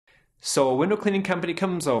So a window cleaning company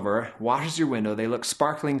comes over, washes your window, they look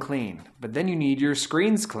sparkling clean, but then you need your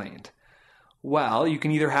screens cleaned. Well, you can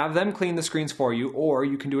either have them clean the screens for you or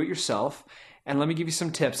you can do it yourself, and let me give you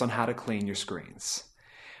some tips on how to clean your screens.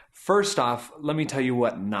 First off, let me tell you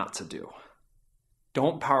what not to do.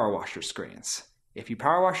 Don't power wash your screens. If you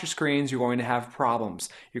power wash your screens, you're going to have problems.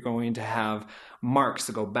 You're going to have marks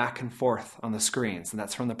that go back and forth on the screens, and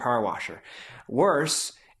that's from the power washer.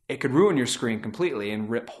 Worse, it could ruin your screen completely and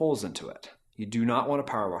rip holes into it. You do not want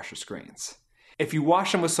to power wash your screens. If you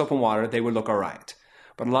wash them with soap and water, they would look all right.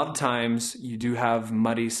 But a lot of times you do have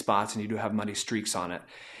muddy spots and you do have muddy streaks on it.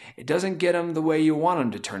 It doesn't get them the way you want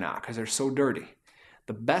them to turn out because they're so dirty.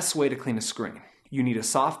 The best way to clean a screen, you need a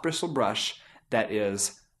soft bristle brush that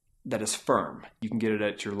is firm. You can get it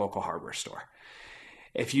at your local hardware store.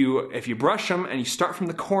 If you brush them and you start from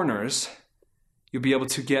the corners, you'll be able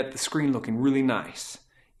to get the screen looking really nice.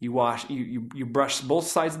 You brush both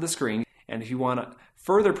sides of the screen, and if you want to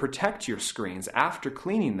further protect your screens after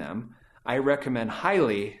cleaning them, I recommend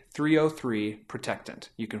highly 303 Protectant.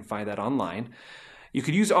 You can find that online. You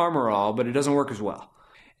could use Armor All, but it doesn't work as well.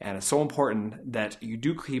 And it's so important that you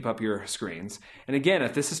do keep up your screens. And again,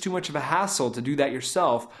 if this is too much of a hassle to do that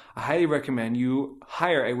yourself, I highly recommend you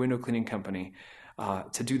hire a window cleaning company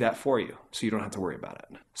to do that for you so you don't have to worry about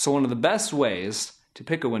it. So one of the best ways to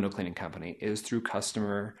pick a window cleaning company is through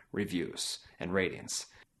customer reviews and ratings.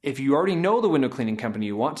 If you already know the window cleaning company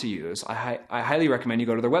you want to use, I highly recommend you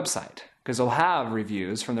go to their website because they'll have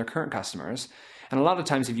reviews from their current customers. And a lot of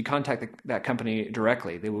times if you contact that company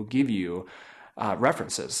directly, they will give you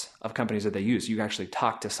references of companies that they use. You actually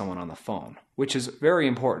talk to someone on the phone, which is very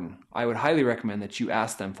important. I would highly recommend that you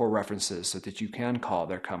ask them for references so that you can call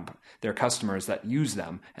their customers that use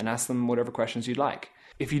them and ask them whatever questions you'd like.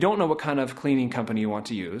 If you don't know what kind of cleaning company you want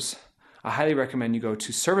to use, I highly recommend you go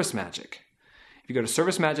to ServiceMagic. If you go to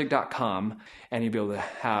servicemagic.com, and you'll be able to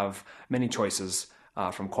have many choices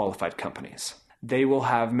from qualified companies. They will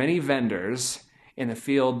have many vendors in the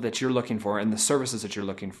field that you're looking for and the services that you're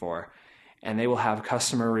looking for, and they will have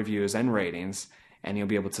customer reviews and ratings, and you'll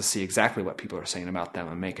be able to see exactly what people are saying about them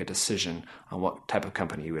and make a decision on what type of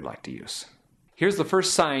company you would like to use. Here's the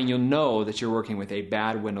first sign you'll know that you're working with a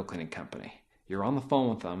bad window cleaning company. You're on the phone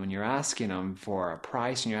with them and you're asking them for a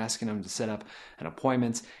price and you're asking them to set up an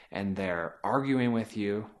appointment and they're arguing with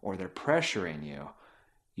you or they're pressuring you.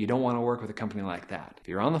 You don't want to work with a company like that. If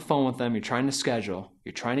you're on the phone with them, you're trying to schedule,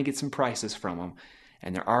 you're trying to get some prices from them,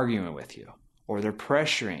 and they're arguing with you or they're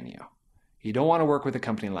pressuring you, you don't want to work with a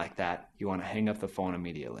company like that. You want to hang up the phone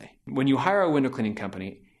immediately. When you hire a window cleaning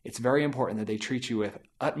company, it's very important that they treat you with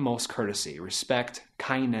utmost courtesy, respect,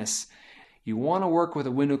 kindness. You want to work with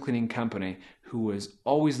a window cleaning company who is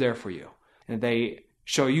always there for you. And they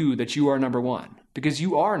show you that you are number one because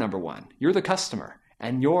you are number one. You're the customer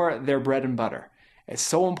and you're their bread and butter. It's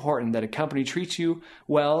so important that a company treats you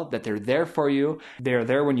well, that they're there for you. They're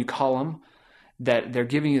there when you call them, that they're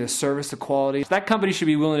giving you the service, the quality. That company should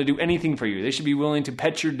be willing to do anything for you. They should be willing to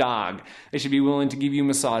pet your dog. They should be willing to give you a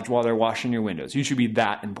massage while they're washing your windows. You should be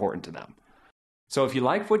that important to them. So if you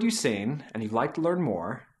like what you've seen and you'd like to learn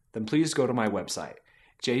more, then please go to my website,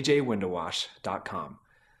 jjwindowwash.com.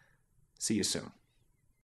 See you soon.